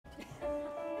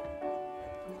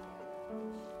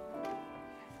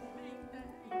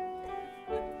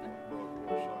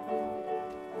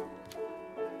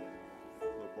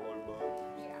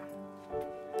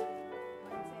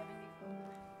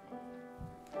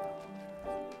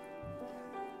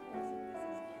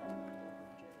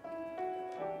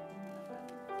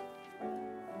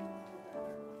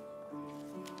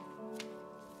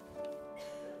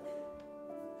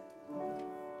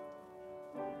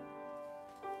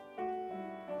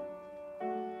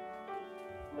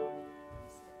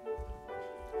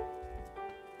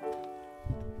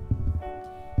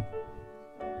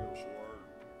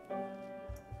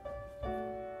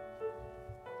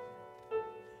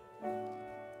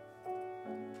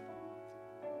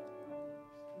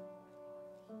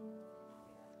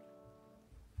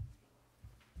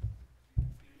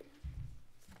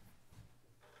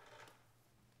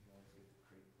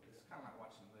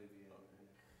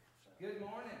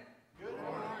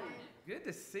Good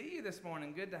to see you this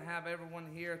morning. Good to have everyone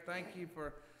here. Thank you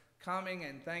for coming,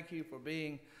 and thank you for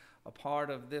being a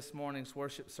part of this morning's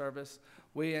worship service.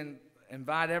 We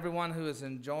invite everyone who is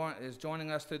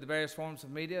joining us through the various forms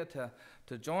of media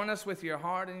to join us with your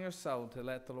heart and your soul to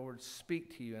let the Lord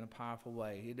speak to you in a powerful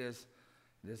way. It is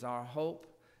our hope,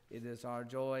 it is our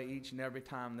joy each and every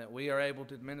time that we are able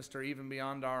to minister even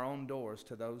beyond our own doors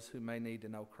to those who may need to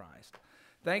know Christ.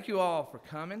 Thank you all for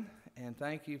coming, and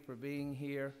thank you for being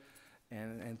here,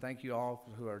 and thank you all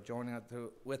who are joining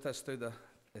with us through the,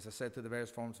 as I said, through the various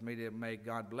forms of media. May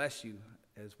God bless you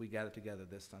as we gather together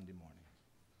this Sunday morning.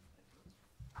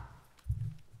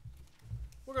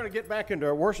 We're going to get back into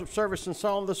our worship service and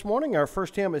song this morning. Our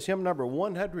first hymn is hymn number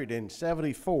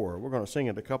 174. We're going to sing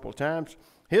it a couple of times.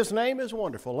 His name is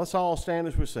wonderful. Let's all stand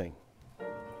as we sing.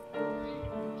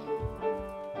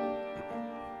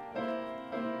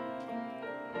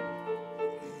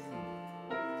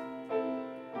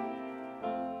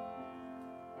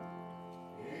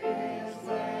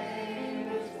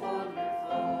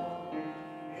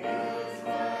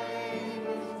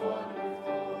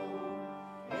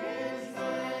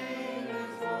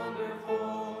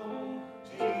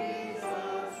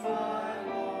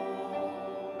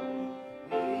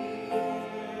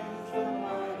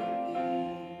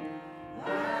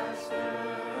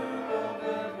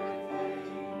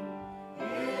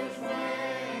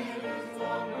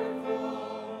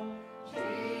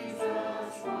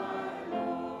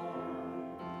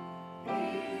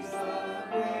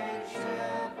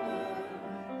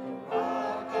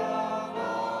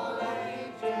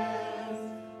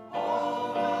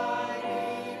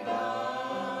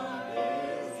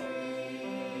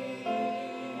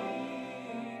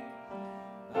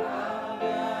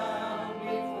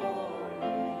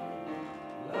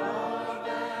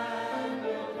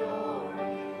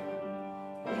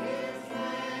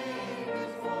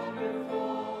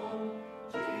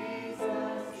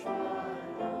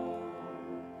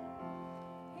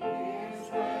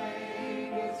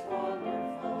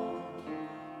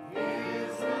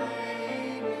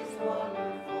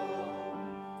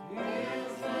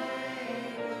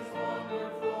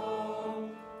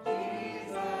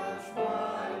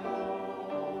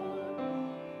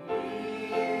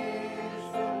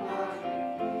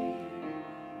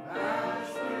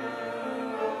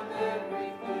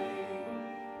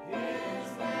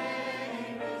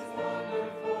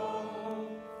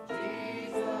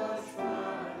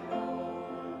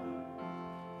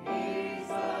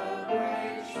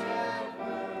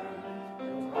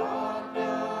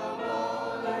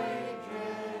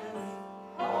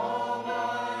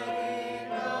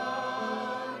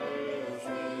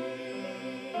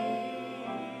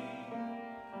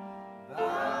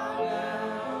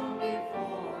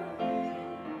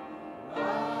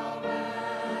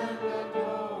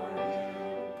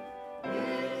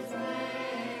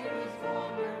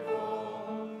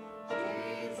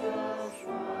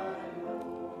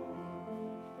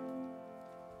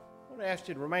 I ask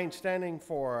you to remain standing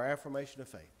for our affirmation of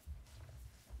faith.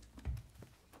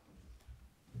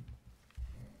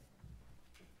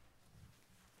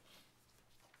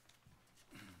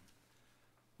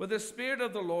 Where the Spirit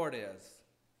of the Lord is,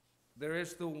 there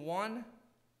is the one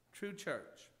true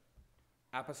church,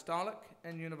 apostolic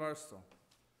and universal,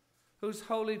 whose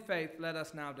holy faith let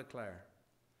us now declare.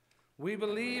 We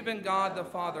believe in God the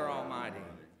Father Almighty,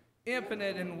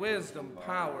 infinite in wisdom,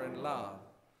 power, and love,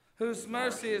 whose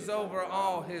mercy is over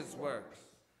all his works,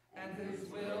 and whose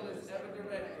will is ever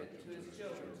directed to his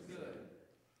children's good.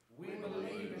 We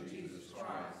believe in Jesus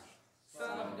Christ,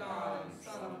 Son of God and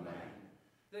Son of man,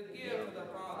 the gift of the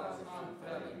Father's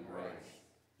unfailing grace,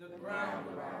 the ground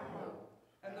of our hope,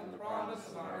 and the promise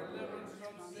of our deliverance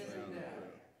from sin and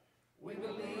death. We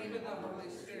believe in the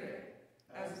Holy Spirit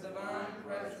as divine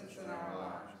presence in our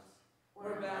lives,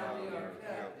 whereby we are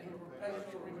kept in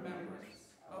perpetual remembrance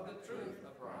of the truth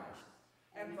of Christ,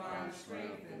 and find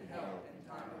strength and help in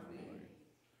time of need.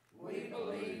 We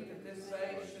believe that this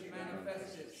faith should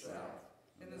manifest itself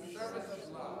in the service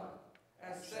of love,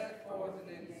 as set forth in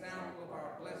the example of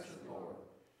our blessed Lord,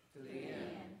 to the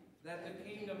end that the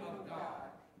kingdom of God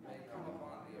may come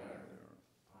upon the earth.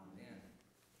 Amen.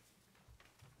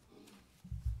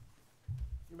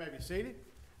 You may be seated.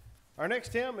 Our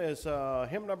next hymn is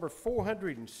hymn number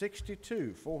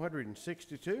 462.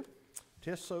 462.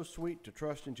 'Tis so sweet to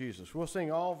trust in Jesus. We'll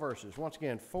sing all verses. Once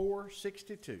again,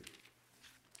 462.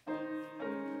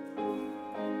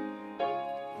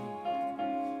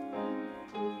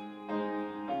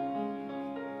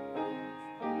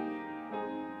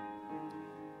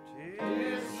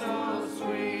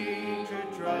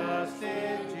 Trust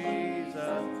in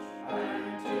Jesus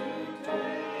and to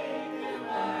take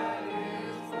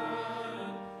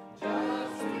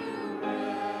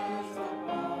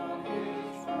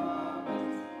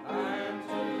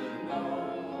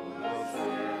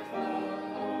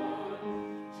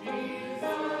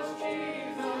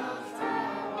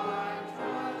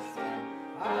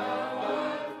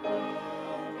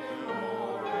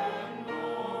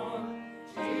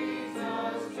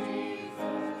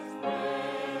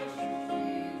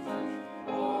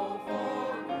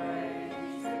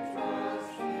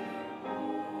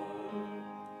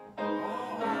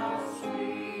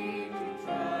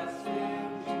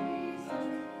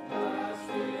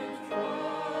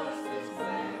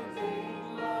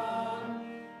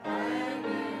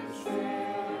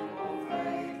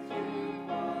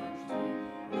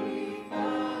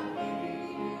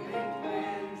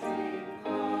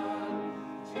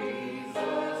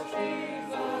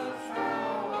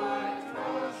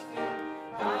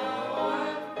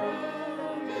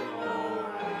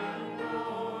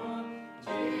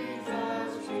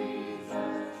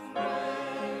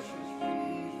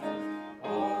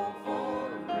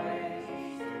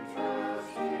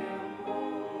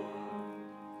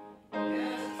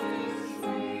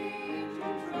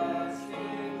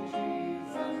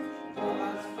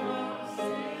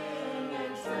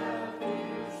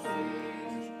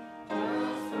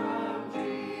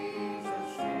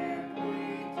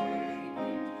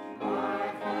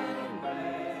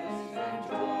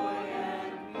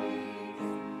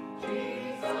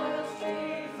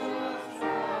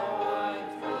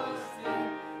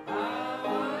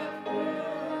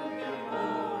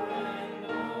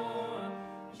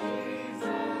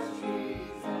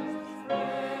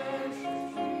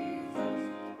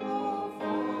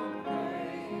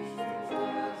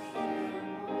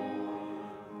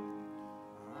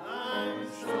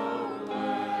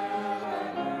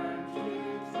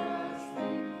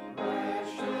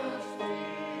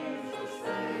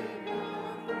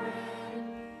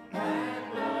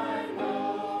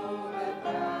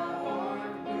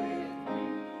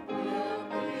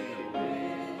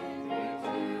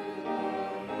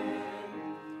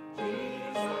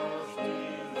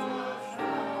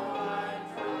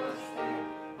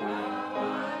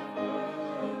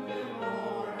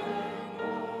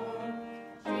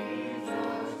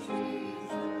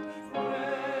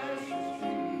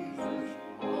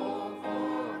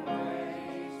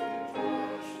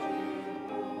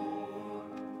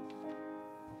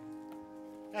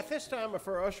At this time, if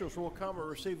our ushers will come and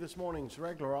receive this morning's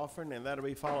regular offering, and that'll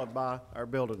be followed by our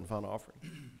building fund offering.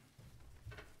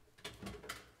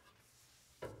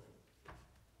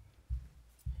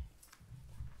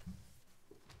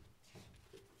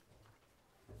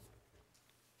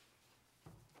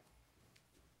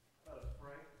 Let us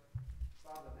pray.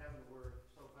 Father in heaven, we're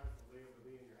so thankful to be able to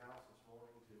be in your house this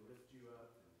morning to lift you up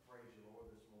and praise you, Lord,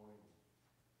 this morning.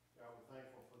 God, we're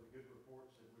thankful for the good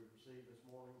reports that we've received this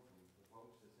morning from the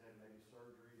folks that's had maybe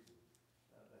surgeries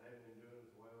and that haven't been doing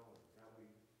as well. And God, we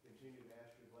continue to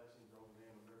ask your blessings over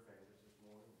them and their families this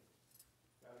morning.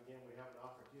 God, again, we have an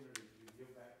opportunity to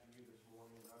give back to you this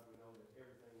morning. God, we know that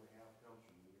everything we have comes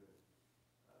from you.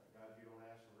 And God, you don't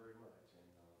ask for very much. And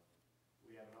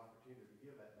we have an opportunity to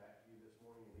give that back to you this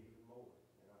morning and even more.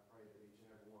 And I pray that each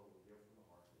and every one will give from the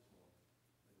heart this morning.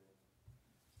 Amen.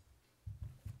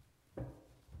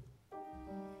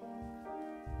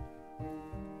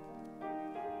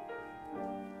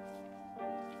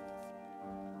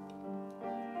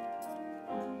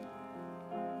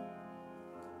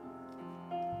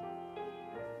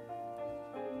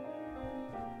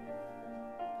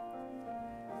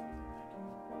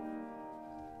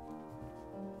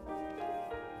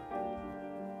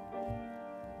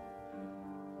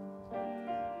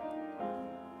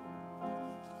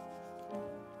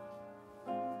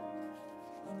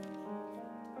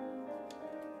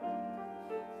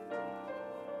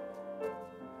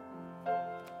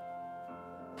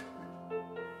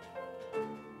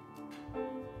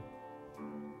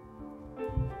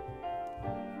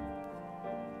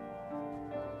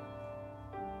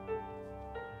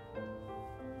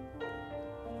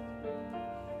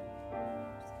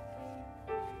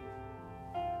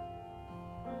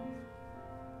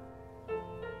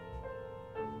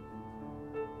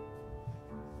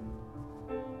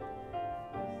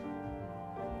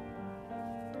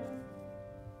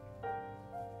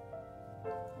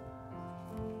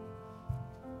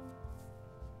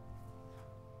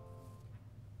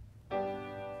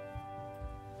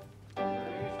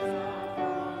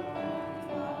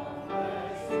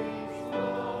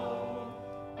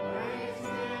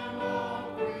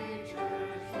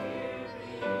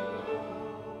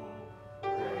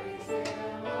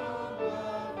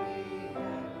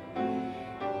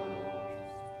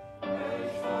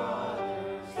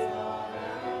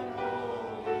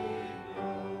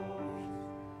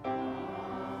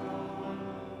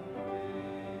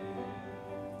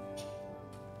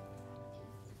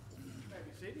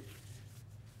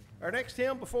 Our next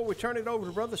hymn, before we turn it over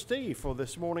to Brother Steve for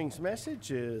this morning's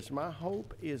message, is My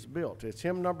Hope is Built. It's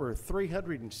hymn number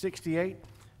 368,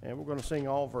 and we're going to sing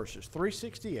all verses.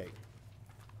 368.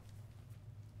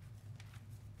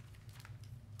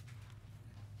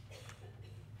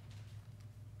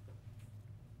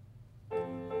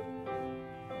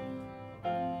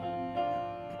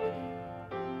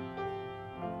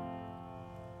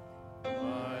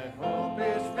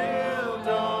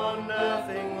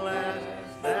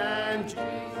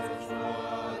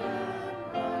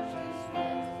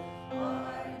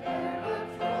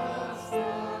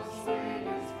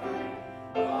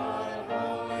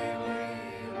 Holy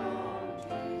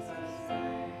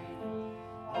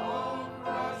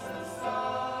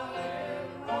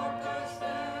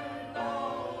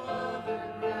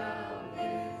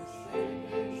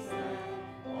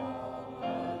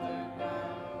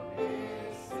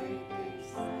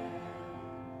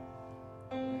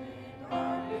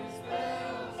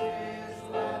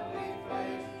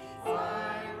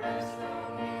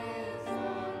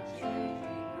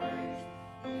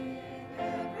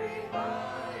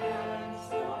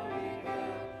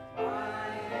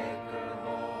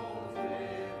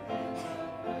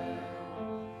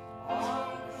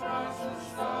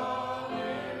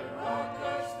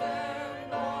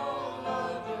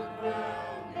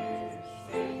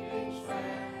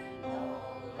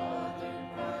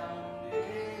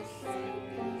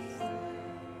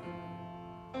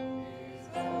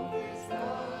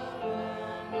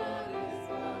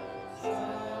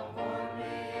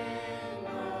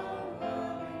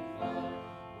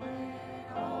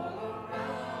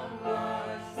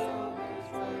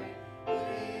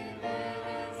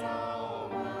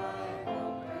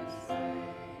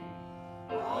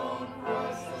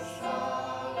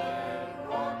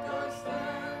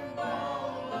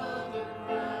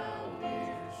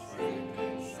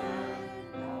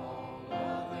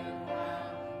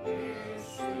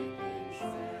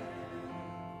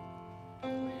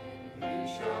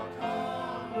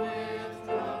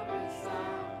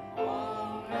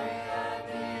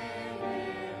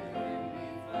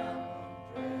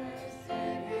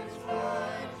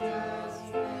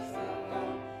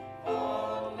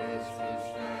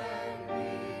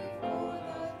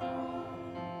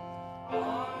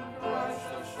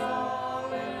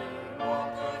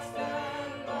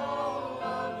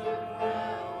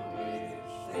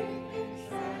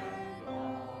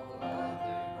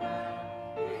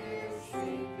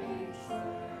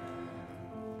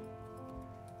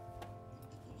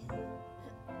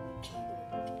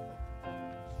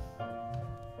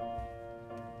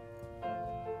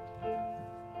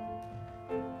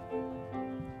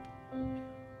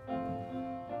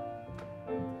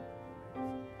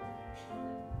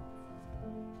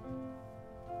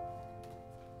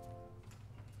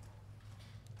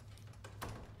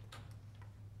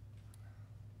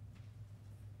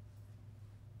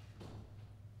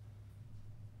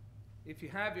If you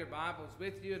have your Bibles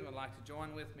with you and would like to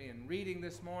join with me in reading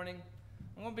this morning,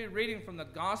 I'm going to be reading from the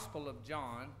Gospel of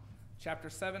John, chapter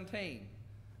 17,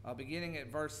 beginning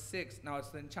at verse 6. No, it's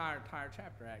the entire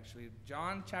chapter, actually.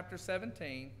 John chapter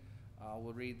 17,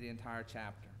 we'll read the entire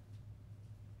chapter.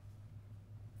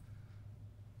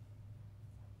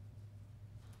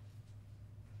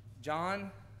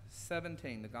 John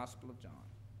 17, the Gospel of John.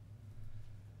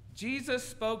 Jesus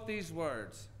spoke these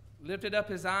words, lifted up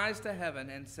his eyes to heaven,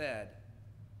 and said,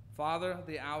 Father,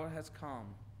 the hour has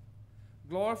come.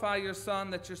 Glorify your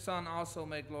Son, that your Son also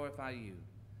may glorify you,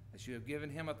 as you have given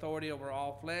him authority over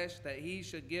all flesh, that he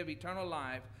should give eternal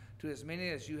life to as many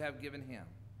as you have given him.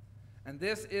 And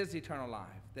this is eternal life,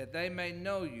 that they may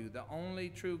know you, the only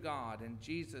true God, and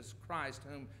Jesus Christ,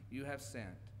 whom you have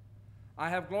sent. I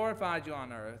have glorified you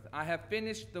on earth. I have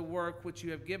finished the work which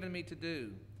you have given me to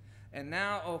do. And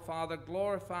now, O Father,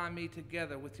 glorify me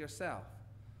together with yourself,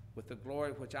 with the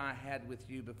glory which I had with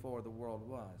you before the world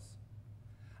was.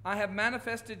 I have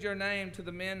manifested your name to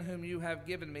the men whom you have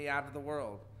given me out of the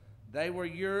world. They were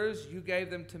yours, you gave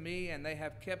them to me, and they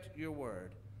have kept your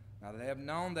word. Now they have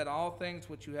known that all things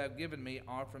which you have given me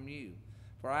are from you.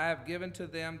 For I have given to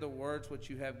them the words which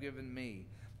you have given me,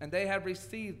 and they have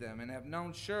received them, and have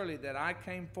known surely that I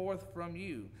came forth from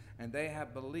you, and they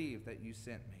have believed that you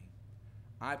sent me.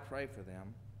 I pray for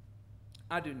them.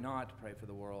 I do not pray for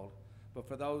the world, but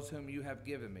for those whom you have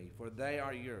given me, for they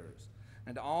are yours.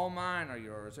 And all mine are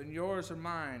yours, and yours are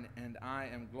mine, and I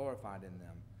am glorified in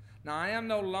them. Now I am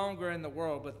no longer in the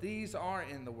world, but these are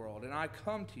in the world, and I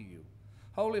come to you.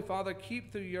 Holy Father,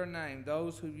 keep through your name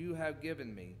those who you have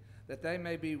given me, that they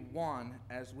may be one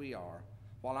as we are.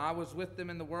 While I was with them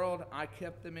in the world, I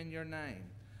kept them in your name.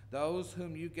 Those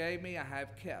whom you gave me I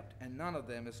have kept, and none of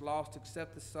them is lost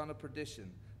except the son of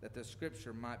perdition, that the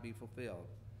scripture might be fulfilled.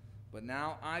 But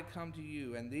now I come to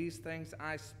you, and these things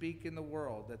I speak in the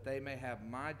world, that they may have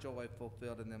my joy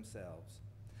fulfilled in themselves.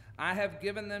 I have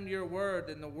given them your word,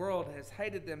 and the world has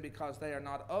hated them because they are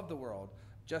not of the world,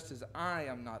 just as I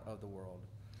am not of the world.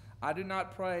 I do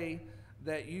not pray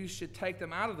that you should take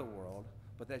them out of the world,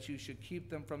 but that you should keep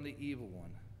them from the evil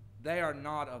one. They are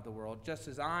not of the world, just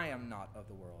as I am not of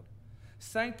the world.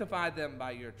 Sanctify them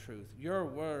by your truth. Your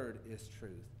word is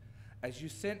truth. As you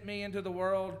sent me into the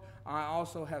world, I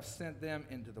also have sent them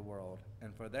into the world.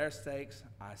 And for their sakes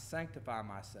I sanctify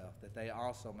myself, that they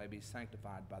also may be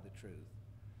sanctified by the truth.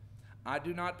 I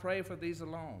do not pray for these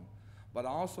alone, but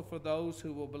also for those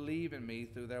who will believe in me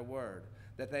through their word,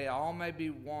 that they all may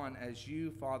be one as you,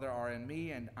 Father, are in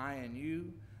me and I in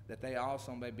you, that they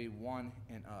also may be one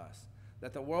in us,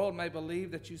 that the world may believe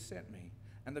that you sent me.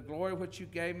 And the glory which you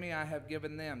gave me I have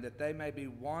given them, that they may be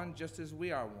one just as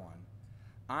we are one.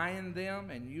 I in them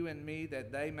and you in me,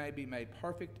 that they may be made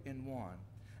perfect in one,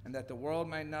 and that the world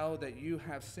may know that you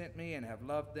have sent me and have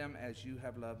loved them as you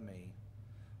have loved me.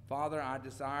 Father, I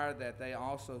desire that they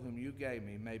also whom you gave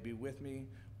me may be with me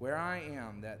where I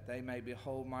am, that they may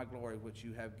behold my glory which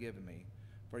you have given me.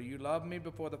 For you loved me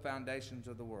before the foundations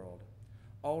of the world.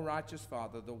 O righteous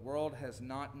Father, the world has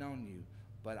not known you,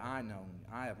 but I have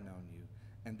known you.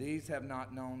 And these have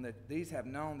known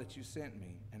that you sent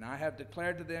me. And I have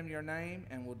declared to them your name,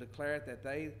 and will declare it,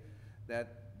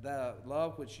 that the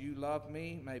love which you loved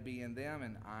me may be in them,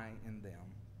 and I in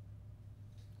them.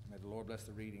 May the Lord bless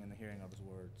the reading and the hearing of his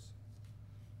words.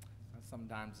 That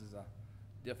sometimes is a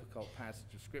difficult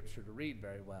passage of Scripture to read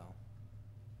very well.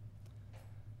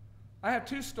 I have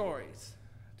two stories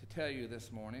to tell you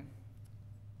this morning.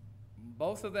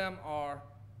 Both of them are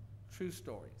true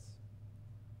stories.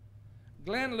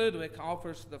 Glenn Ludwig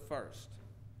offers the first.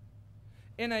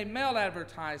 In a mail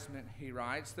advertisement, he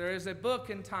writes, there is a book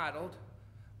entitled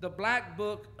The Black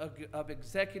Book of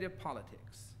Executive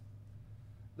Politics.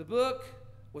 The book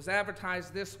was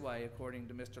advertised this way, according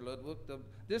to Mr. Ludwig.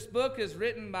 This book is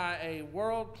written by a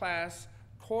world-class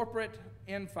corporate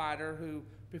infighter who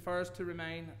prefers to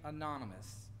remain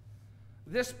anonymous.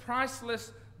 This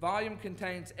priceless volume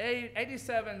contains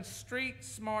 87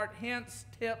 street-smart hints,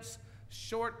 tips,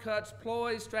 shortcuts,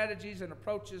 ploys, strategies, and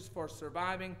approaches for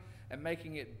surviving and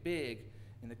making it big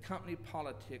in the company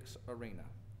politics arena.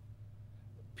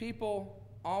 People,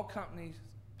 all companies,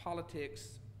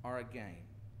 politics are a game.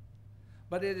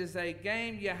 But it is a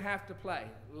game you have to play,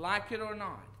 like it or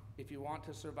not, if you want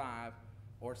to survive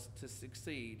or to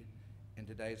succeed in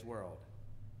today's world.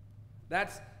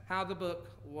 That's how the book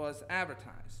was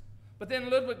advertised. But then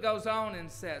Ludwig goes on and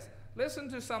says, listen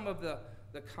to some of the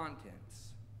contents.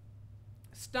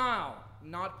 Style,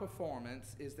 not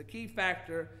performance, is the key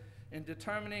factor in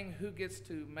determining who gets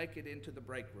to make it into the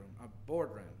break room, a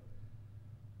boardroom.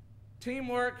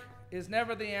 Teamwork is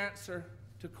never the answer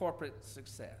to corporate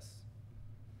success.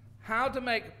 how to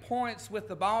make points with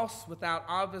the boss without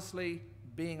obviously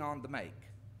being on the make,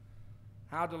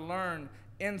 how to learn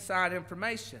inside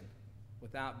information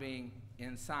without being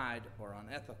inside or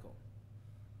unethical.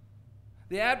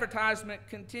 The advertisement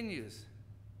continues.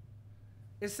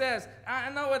 It says, I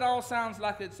know it all sounds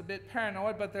like it's a bit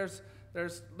paranoid, but there's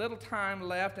little time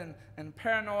left, and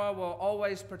paranoia will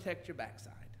always protect your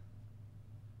backside.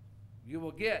 You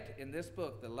will get in this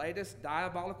book the latest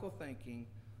diabolical thinking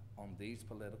on these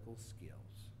political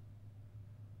skills.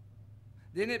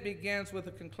 Then it begins with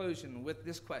a conclusion with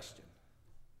this question.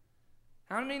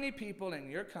 How many people in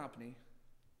your company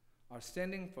are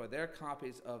sending for their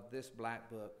copies of this black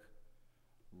book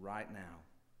right now?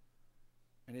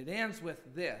 And it ends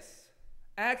with this.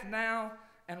 Act now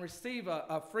and receive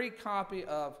a free copy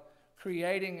of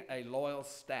Creating a Loyal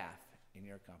Staff in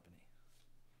your company.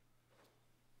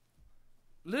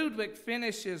 Ludwig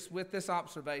finishes with this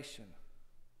observation.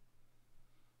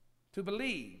 To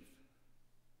believe,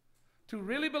 to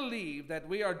really believe that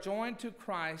we are joined to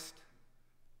Christ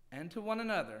and to one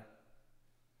another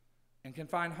and can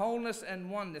find wholeness and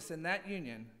oneness in that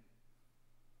union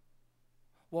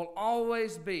will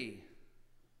always be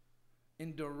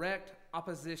in direct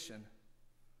opposition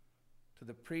to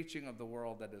the preaching of the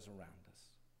world that is around us.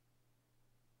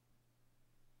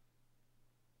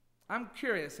 I'm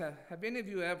curious, have any of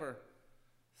you ever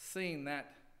seen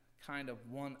that kind of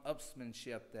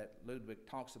one-upsmanship that Ludwig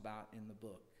talks about in the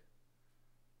book?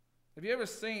 Have you ever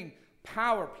seen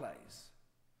power plays?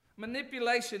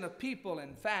 Manipulation of people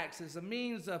and facts as a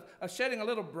means of shedding a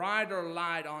little brighter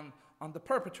light on the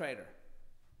perpetrator.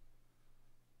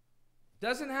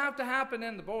 Doesn't have to happen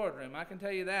in the boardroom, I can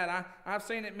tell you that. I've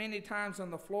seen it many times on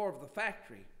the floor of the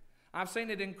factory. I've seen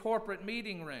it in corporate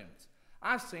meeting rooms.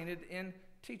 I've seen it in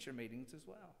teacher meetings as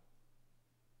well.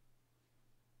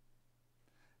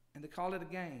 And to call it a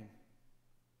game.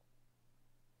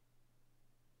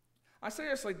 I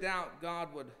seriously doubt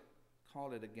God would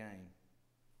call it a game.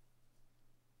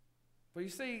 For you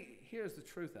see, here's the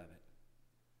truth of it.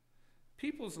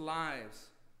 People's lives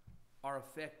are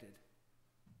affected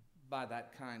by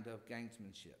that kind of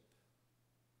gamesmanship.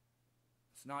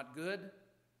 It's not good,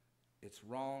 it's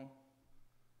wrong,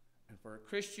 and for a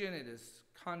Christian, it is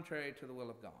contrary to the will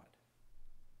of God.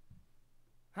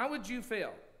 How would you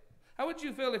feel? How would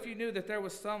you feel if you knew that there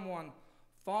was someone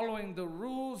following the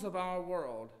rules of our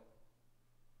world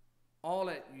all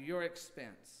at your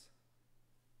expense?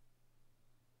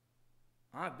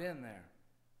 I've been there.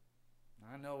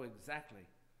 I know exactly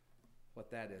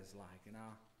what that is like, and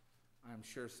I'm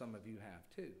sure some of you have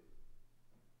too.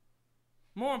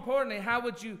 More importantly, how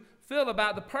would you feel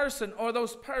about the person or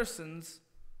those persons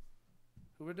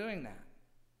who were doing that?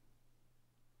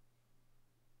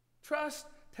 Trust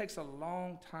takes a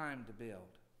long time to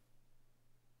build,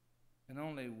 and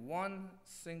only one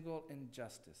single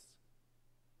injustice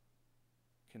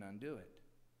can undo it.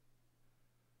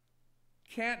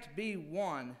 Can't be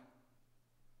one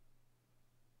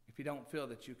if you don't feel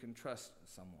that you can trust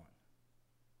someone.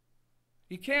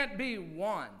 You can't be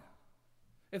one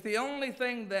if the only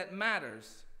thing that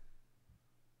matters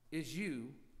is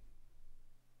you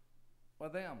or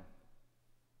them.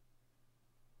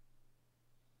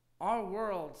 Our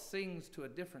world sings to a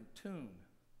different tune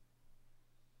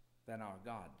than our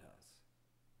God does.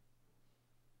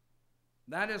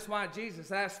 That is why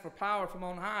Jesus asked for power from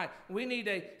on high. We need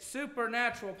a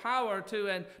supernatural power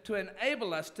to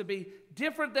enable us to be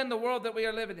different than the world that we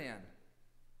are living in.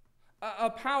 A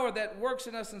power that works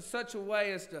in us in such a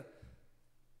way as to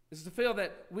feel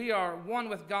that we are one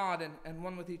with God and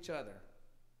one with each other.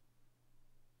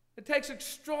 It takes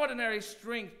extraordinary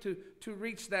strength to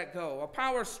reach that goal. A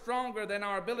power stronger than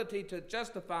our ability to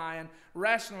justify and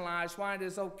rationalize why it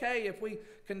is okay if we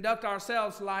conduct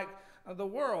ourselves like the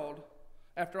world.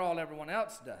 After all, everyone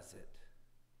else does it.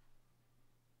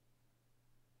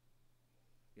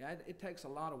 Yeah, it takes a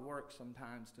lot of work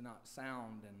sometimes to not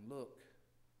sound and look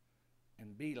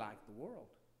and be like the world.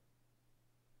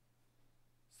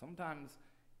 Sometimes,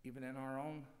 even in our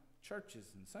own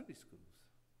churches and Sunday schools,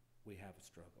 we have a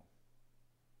struggle.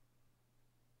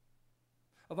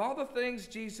 Of all the things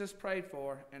Jesus prayed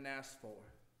for and asked for,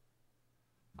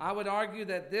 I would argue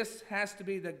that this has to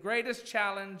be the greatest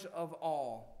challenge of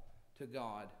all to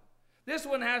God. This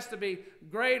one has to be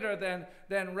greater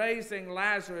than raising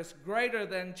Lazarus, greater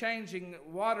than changing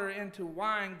water into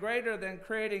wine, greater than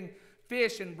creating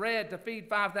fish and bread to feed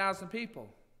 5,000 people.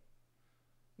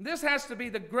 This has to be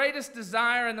the greatest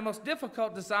desire and the most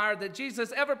difficult desire that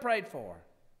Jesus ever prayed for.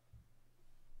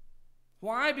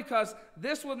 Why? Because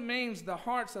this one means the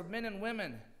hearts of men and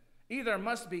women either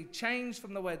must be changed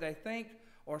from the way they think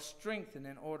or strengthened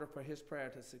in order for his prayer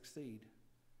to succeed.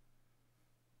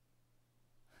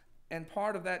 And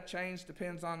part of that change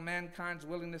depends on mankind's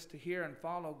willingness to hear and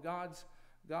follow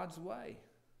God's way.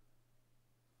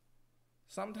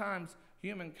 Sometimes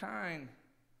humankind,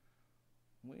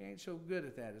 we ain't so good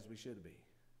at that as we should be.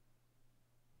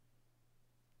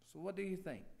 So what do you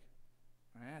think?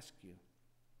 I ask you.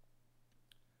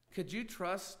 Could you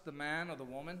trust the man or the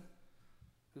woman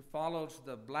who follows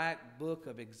the black book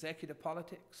of executive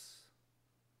politics?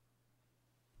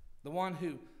 The one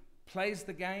who plays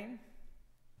the game?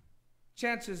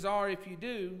 Chances are, if you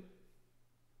do,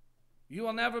 you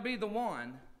will never be the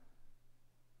one,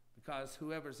 because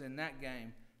whoever's in that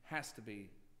game has to be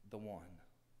the one.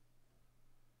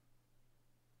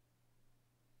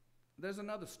 There's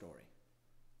another story.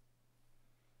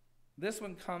 This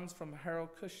one comes from Harold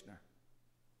Kushner.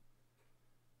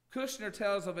 Kushner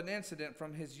tells of an incident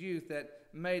from his youth that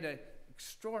made an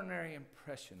extraordinary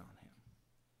impression on him.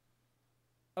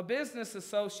 A business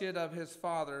associate of his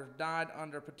father died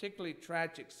under particularly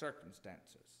tragic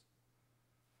circumstances.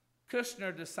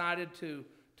 Kushner decided to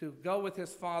go with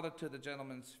his father to the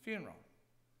gentleman's funeral.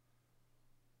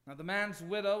 Now, the man's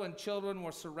widow and children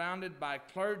were surrounded by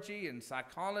clergy and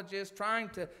psychologists trying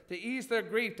to ease their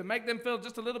grief, to make them feel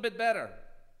just a little bit better.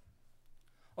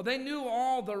 Well, they knew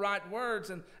all the right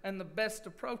words and the best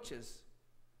approaches,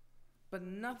 but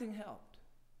nothing helped.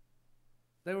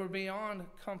 They were beyond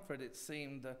comfort, it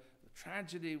seemed. The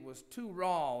tragedy was too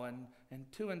raw and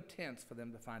too intense for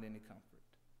them to find any comfort.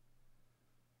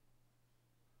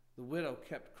 The widow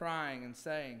kept crying and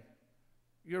saying,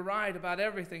 "You're right about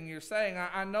everything you're saying.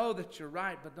 I know that you're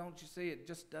right, but don't you see, it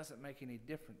just doesn't make any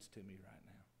difference to me right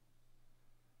now."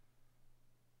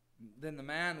 Then the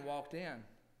man walked in.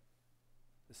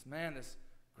 This man, this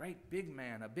great big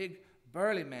man, a big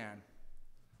burly man,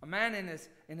 a man in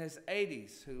his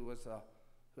 80s who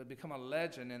had become a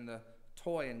legend in the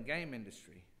toy and game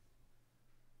industry.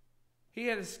 He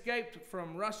had escaped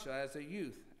from Russia as a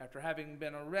youth after having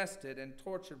been arrested and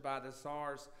tortured by the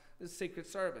Tsar's Secret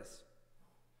Service.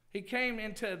 He came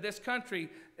into this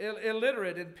country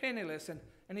illiterate and penniless,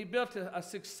 and he built a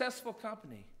successful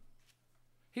company.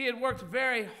 He had worked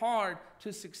very hard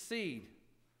to succeed.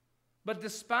 But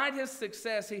despite his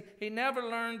success, he never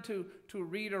learned to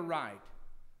read or write.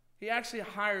 He actually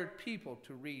hired people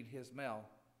to read his mail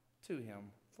to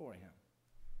him for him.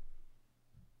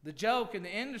 The joke in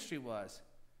the industry was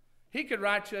he could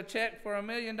write you a check for $1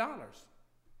 million.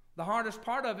 The hardest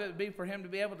part of it would be for him to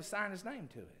be able to sign his name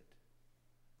to it.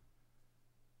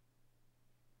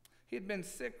 He had been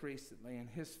sick recently, and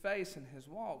his face and his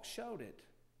walk showed it,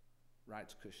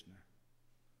 writes Kushner.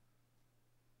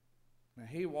 Now,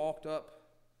 he walked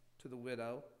up to the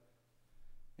widow,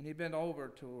 and he bent over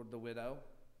toward the widow,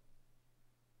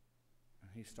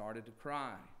 and he started to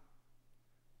cry.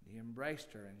 He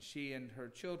embraced her, and she and her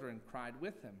children cried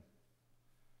with him.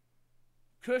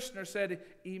 Kushner said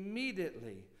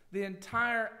immediately the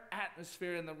entire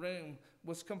atmosphere in the room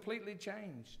was completely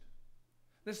changed.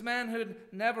 This man who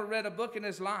had never read a book in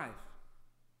his life,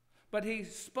 but he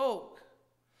spoke.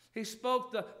 He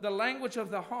spoke the language of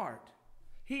the heart.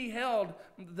 He held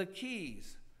the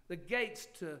keys, the gates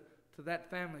to that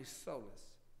family's solace.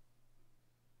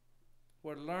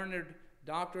 Where learned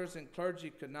doctors and clergy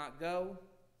could not go,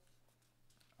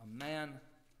 a man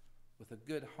with a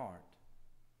good heart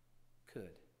could.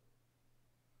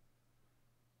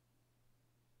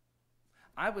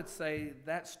 I would say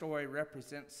that story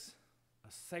represents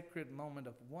a sacred moment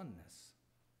of oneness,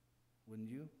 wouldn't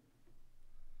you?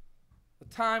 A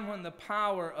time when the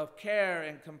power of care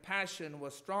and compassion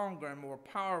was stronger and more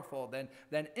powerful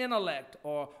than intellect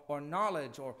or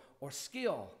knowledge or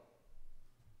skill.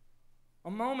 A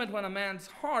moment when a man's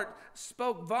heart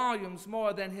spoke volumes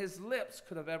more than his lips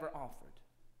could have ever offered.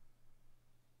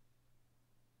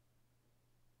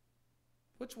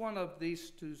 Which one of these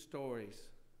two stories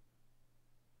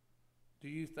do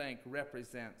you think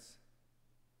represents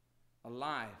a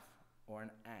life or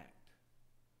an act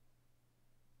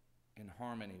in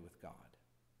harmony with God?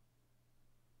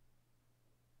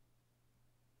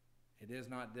 It is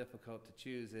not difficult to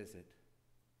choose, is it?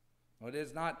 Well, it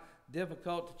is not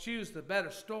difficult to choose the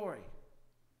better story.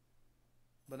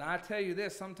 But I tell you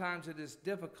this, sometimes it is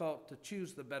difficult to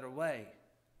choose the better way,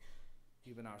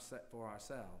 even for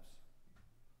ourselves.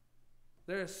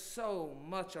 There is so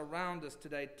much around us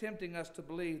today tempting us to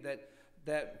believe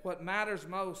that what matters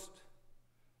most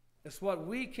is what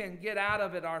we can get out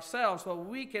of it ourselves, what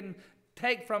we can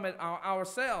take from it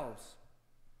ourselves.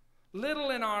 Little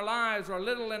in our lives or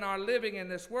little in our living in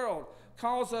this world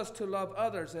calls us to love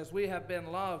others as we have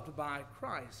been loved by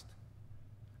Christ.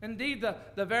 Indeed,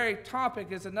 the very topic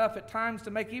is enough at times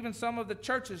to make even some of the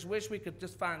churches wish we could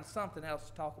just find something else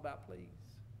to talk about, please.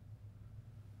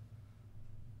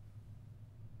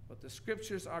 But the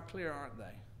scriptures are clear, aren't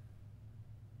they?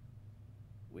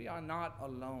 We are not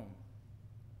alone,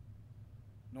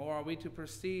 nor are we to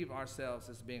perceive ourselves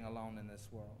as being alone in this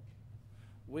world.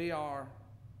 We are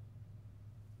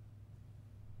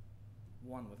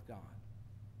one with God,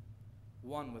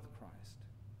 one with Christ,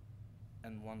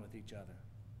 and one with each other.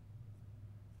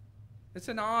 It's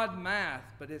an odd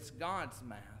math, but it's God's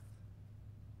math.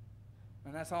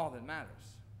 And that's all that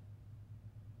matters.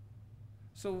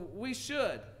 So we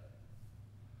should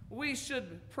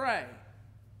pray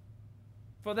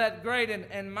for that great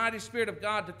and mighty Spirit of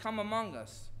God to come among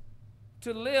us,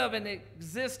 to live and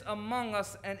exist among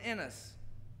us and in us.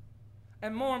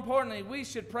 And more importantly, we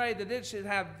should pray that it should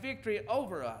have victory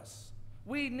over us.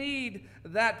 We need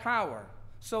that power,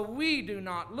 so we do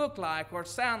not look like or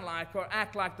sound like or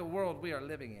act like the world we are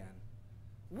living in.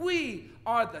 We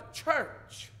are the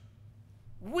church.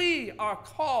 We are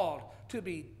called to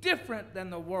be different than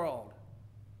the world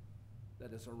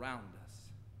that is around us.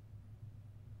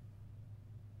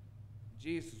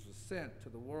 Jesus was sent to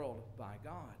the world by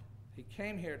God. He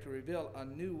came here to reveal a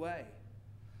new way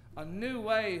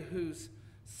whose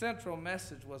central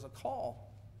message was a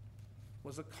call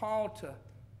to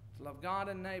love God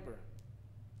and neighbor.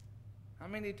 How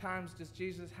many times does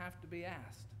Jesus have to be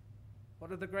asked?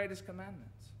 What are the greatest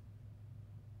commandments?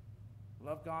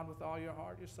 Love God with all your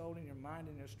heart, your soul, and your mind,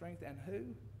 and your strength. And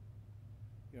who?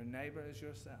 Your neighbor is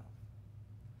yourself.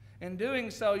 In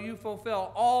doing so, you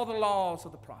fulfill all the laws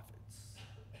of the prophets.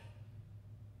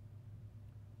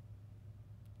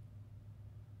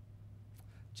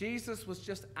 Jesus was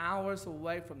just hours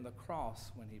away from the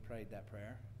cross when he prayed that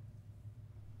prayer.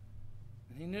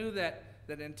 And he knew that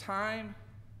in time,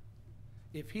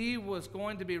 if he was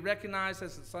going to be recognized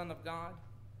as the Son of God,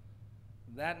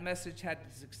 that message had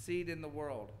to succeed in the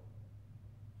world.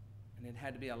 And it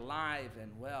had to be alive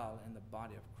and well in the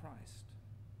body of Christ.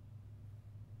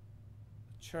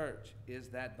 The church is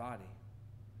that body,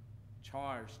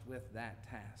 charged with that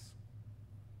task.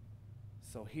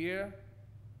 So here,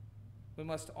 we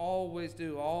must always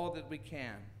do all that we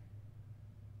can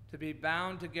to be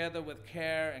bound together with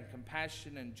care and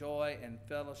compassion and joy and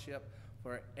fellowship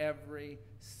for every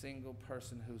single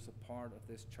person who's a part of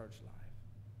this church life.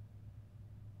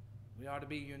 We are to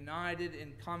be united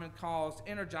in common cause,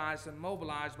 energized and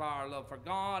mobilized by our love for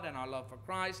God and our love for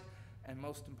Christ, and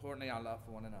most importantly, our love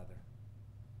for one another.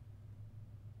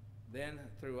 Then,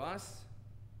 through us,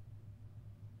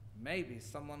 maybe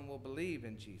someone will believe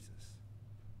in Jesus,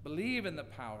 believe in the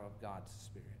power of God's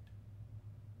Spirit,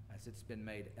 as it's been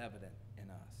made evident in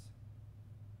us.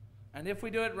 And if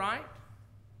we do it right,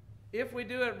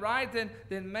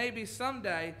 then maybe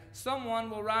someday someone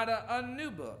will write a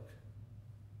new book.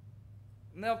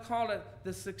 And they'll call it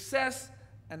The Success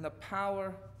and the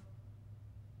Power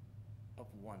of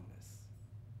Oneness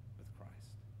with Christ.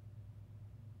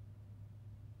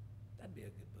 That'd be a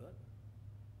good book.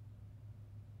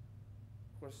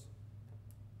 Of course,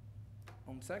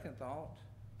 on second thought,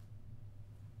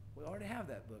 we already have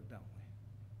that book, don't we?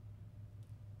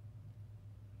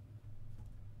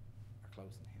 Our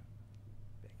closing hymn.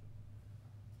 Becky.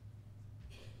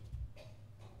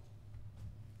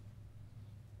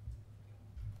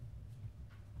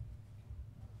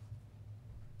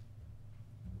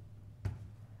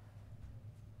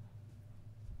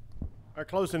 Our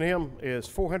closing hymn is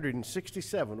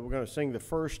 467. We're going to sing the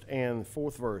first and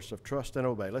fourth verse of Trust and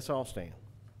Obey. Let's all stand.